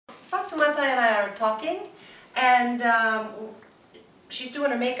Fatoumata and I are talking, and she's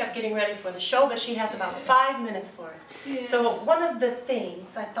doing her makeup, getting ready for the show, but she has about 5 minutes for us. Yeah. So one of the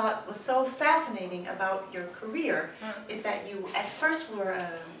things I thought was so fascinating about your career is that you at first were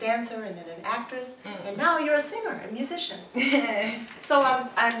a dancer and then an actress, and now you're a singer, a musician. So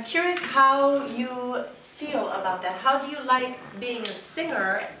I'm curious how you feel about that. How do you like being a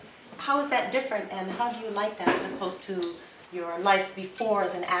singer? How is that different, and how do you like that as opposed to your life before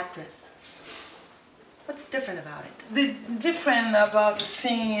as an actress? What's different about it? The different about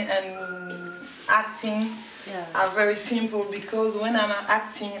singing and acting are very simple, because when I'm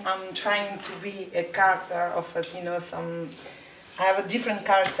acting, I'm trying to be a character of us, you know, I have a different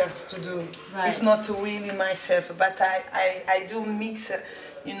characters to do. Right. It's not really myself, but I do mix,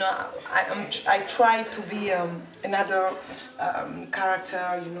 you know, I try to be another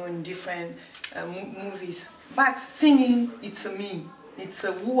character, you know, in different movies. But singing, it's me, it's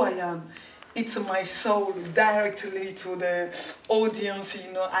who I am. It's my soul directly to the audience,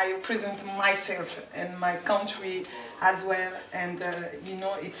 you know. I present myself and my country as well, and you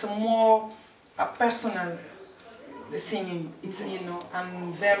know, it's more personal, the singing. It's, you know,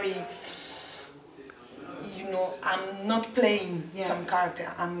 I'm very, you know, I'm not playing some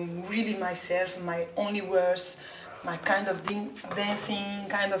character. I'm really myself, my only words, my kind of dancing,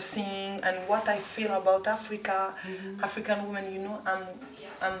 kind of singing, and what I feel about Africa, African women, you know,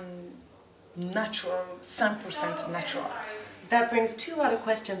 I'm natural, 100% natural. That brings two other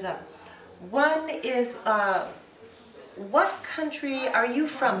questions up. One is, what country are you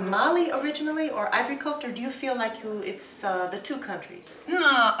from? Mali originally, or Ivory Coast, or do you feel like it's the two countries?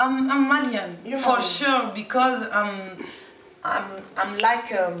 No, I'm Malian. You're for Malian. Sure, because I'm like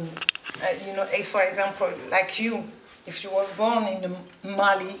you know, for example, like you, if you was born in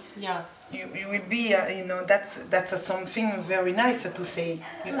Mali, you will be, you know, that's something very nice to say.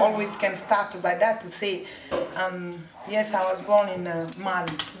 You always can start by that to say, yes, I was born in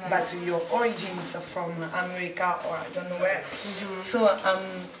Mali, but your origins are from America or I don't know where. So I'm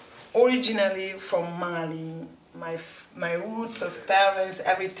originally from Mali. My roots of parents,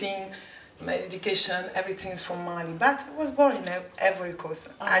 everything, my education, everything is from Mali. But I was born in Ivory Coast.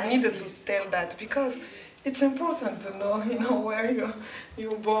 I needed to tell that because it's important to know, you know, where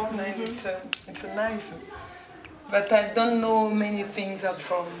you're born, and it's a nice. But I don't know many things up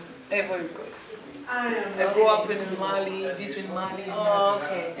from Ivory Coast. I grew up in Mali, between Mali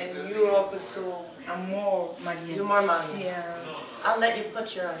and Europe, so I'm more Malian. You're more Malian. Yeah. I'll let you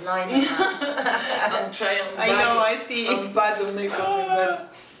put your line on. I'm trying. I know, I see. I'm bad at makeup,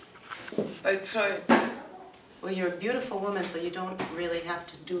 but I try. Well, you're a beautiful woman, so you don't really have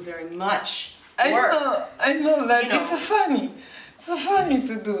to do very much. I know that, you know. It's funny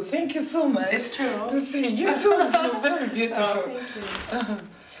to do. Thank you so much. It's true. To see you too. You're very beautiful. Oh, thank you.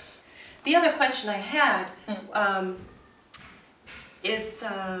 The other question I had is,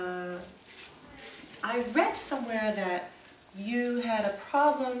 I read somewhere that you had a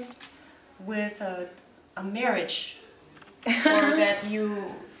problem with a marriage, or that you,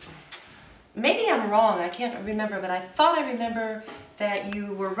 maybe I'm wrong, I can't remember, but I thought I remember that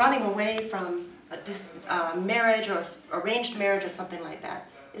you were running away from this marriage or arranged marriage or something like that.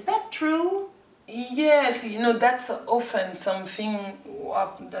 Is that true? Yes, you know, that's often something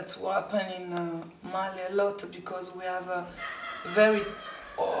that's happened in Mali a lot, because we have a very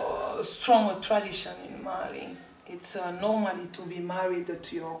strong tradition in Mali. It's normally to be married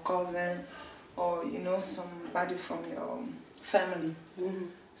to your cousin or, you know, somebody from your family.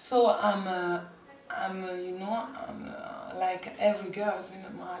 So you know, I'm like every girl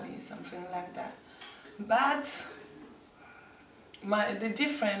in Mali, something like that. But the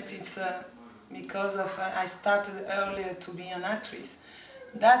difference is because of I started earlier to be an actress.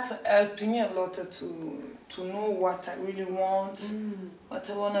 That helped me a lot to know what I really want, what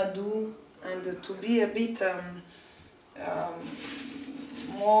I want to do, and to be a bit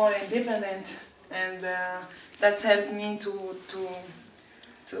more independent. And that helped me to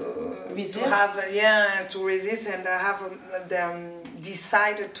resist. To resist, and I have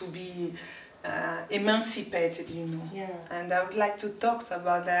decided to be emancipated, you know. And I would like to talk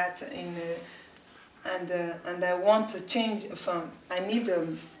about that and I want to change.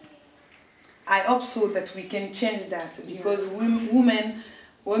 I hope so that we can change that, because women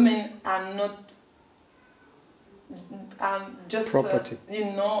are not just you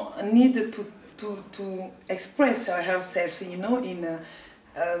know, needed to express herself, you know, in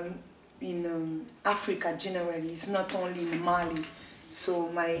Africa generally. It's not only in Mali. So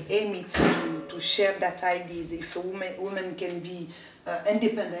my aim is to share that ideas. If a woman can be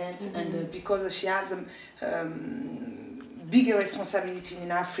independent, and because she has bigger responsibility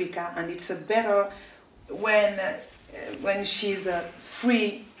in Africa, and it's a better when she's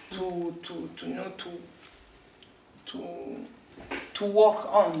free to work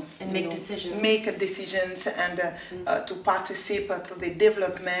on and make decisions, and to participate to the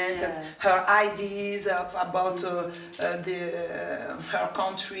development, her ideas about her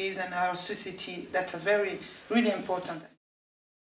countries and her society. That's really important.